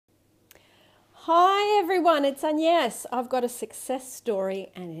Hi everyone, it's Agnes. I've got a success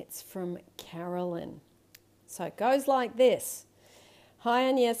story and it's from Carolin. So it goes like this. Hi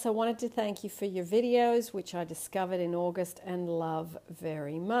Agnes, I wanted to thank you for your videos, which I discovered in August and love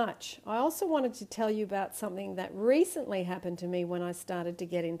very much. I also wanted to tell you about something that recently happened to me when I started to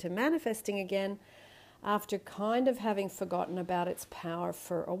get into manifesting again after kind of having forgotten about its power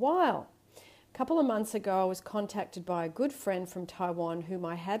for a while. A couple of months ago, I was contacted by a good friend from Taiwan whom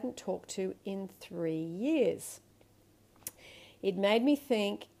I hadn't talked to in 3 years. It made me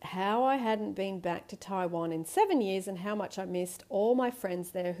think how I hadn't been back to Taiwan in 7 years and how much I missed all my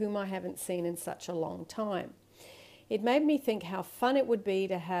friends there whom I haven't seen in such a long time. It made me think how fun it would be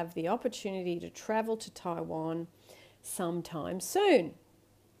to have the opportunity to travel to Taiwan sometime soon.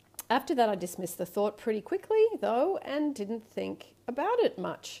 After that, I dismissed the thought pretty quickly, though, and didn't think about it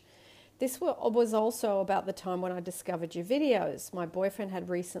much. This was also about the time when I discovered your videos. My boyfriend had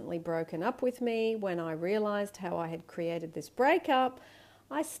recently broken up with me. When I realized how I had created this breakup,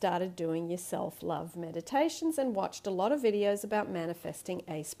 I started doing your self-love meditations and watched a lot of videos about manifesting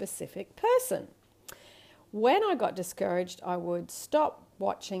a specific person. When I got discouraged, I would stop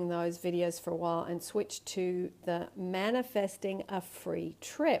watching those videos for a while and switch to the manifesting a free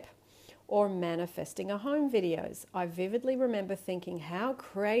trip or manifesting a home videos. I vividly remember thinking how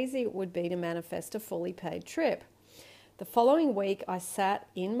crazy it would be to manifest a fully paid trip. The following week, I sat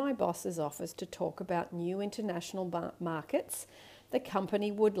in my boss's office to talk about new international markets the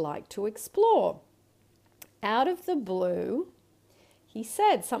company would like to explore. Out of the blue, he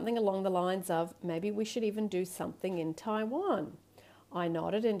said something along the lines of, maybe we should even do something in Taiwan. I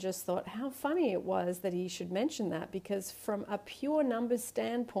nodded and just thought how funny it was that he should mention that, because from a pure numbers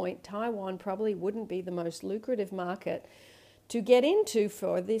standpoint, Taiwan probably wouldn't be the most lucrative market to get into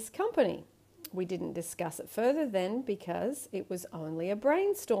for this company. We didn't discuss it further then because it was only a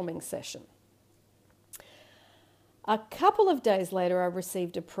brainstorming session. A couple of days later, I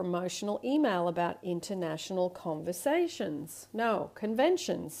received a promotional email about international conventions, not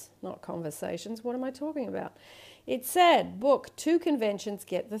conversations. What am I talking about? It said, book 2 conventions,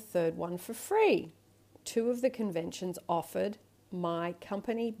 get the 3rd one for free. 2 of the conventions offered my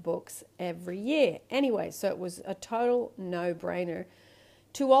company books every year. Anyway, so it was a total no-brainer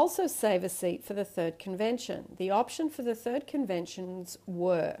to also save a seat for the 3rd convention. The option for the 3rd conventions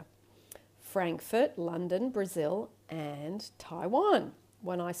were Frankfurt, London, Brazil, and Taiwan.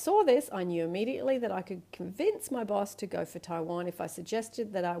 When I saw this, I knew immediately that I could convince my boss to go for Taiwan if I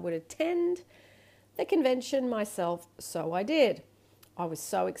suggested that I would attend the convention myself, so I did. I was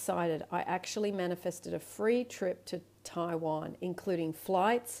so excited. I actually manifested a free trip to Taiwan, including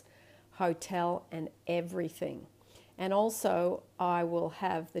flights, hotel, and everything. And also, I will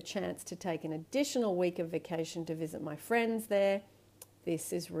have the chance to take an additional week of vacation to visit my friends there.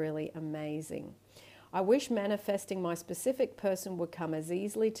 This is really amazing. I wish manifesting my specific person would come as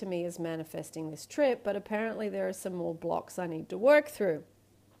easily to me as manifesting this trip, but apparently there are some more blocks I need to work through.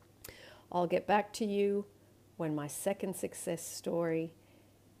 I'll get back to you when my second success story,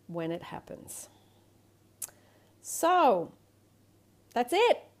 when it happens. So, that's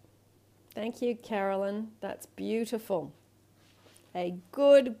it. Thank you, Carolin. That's beautiful. A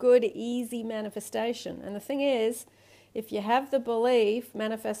good, easy manifestation. And the thing is, if you have the belief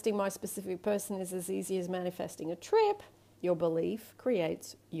manifesting my specific person is as easy as manifesting a trip, your belief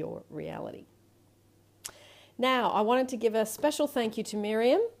creates your reality. Now, I wanted to give a special thank you to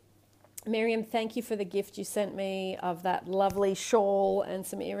Miriam. Miriam, thank you for the gift you sent me of that lovely shawl and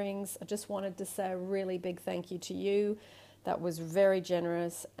some earrings. I just wanted to say a really big thank you to you. That was very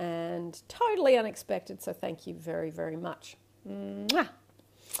generous and totally unexpected, so thank you very, very much. Mwah!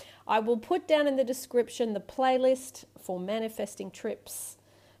 I will put down in the description the playlist for manifesting trips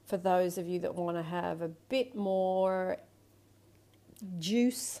for those of you that want to have a bit more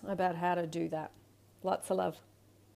juice about how to do that. Lots of love.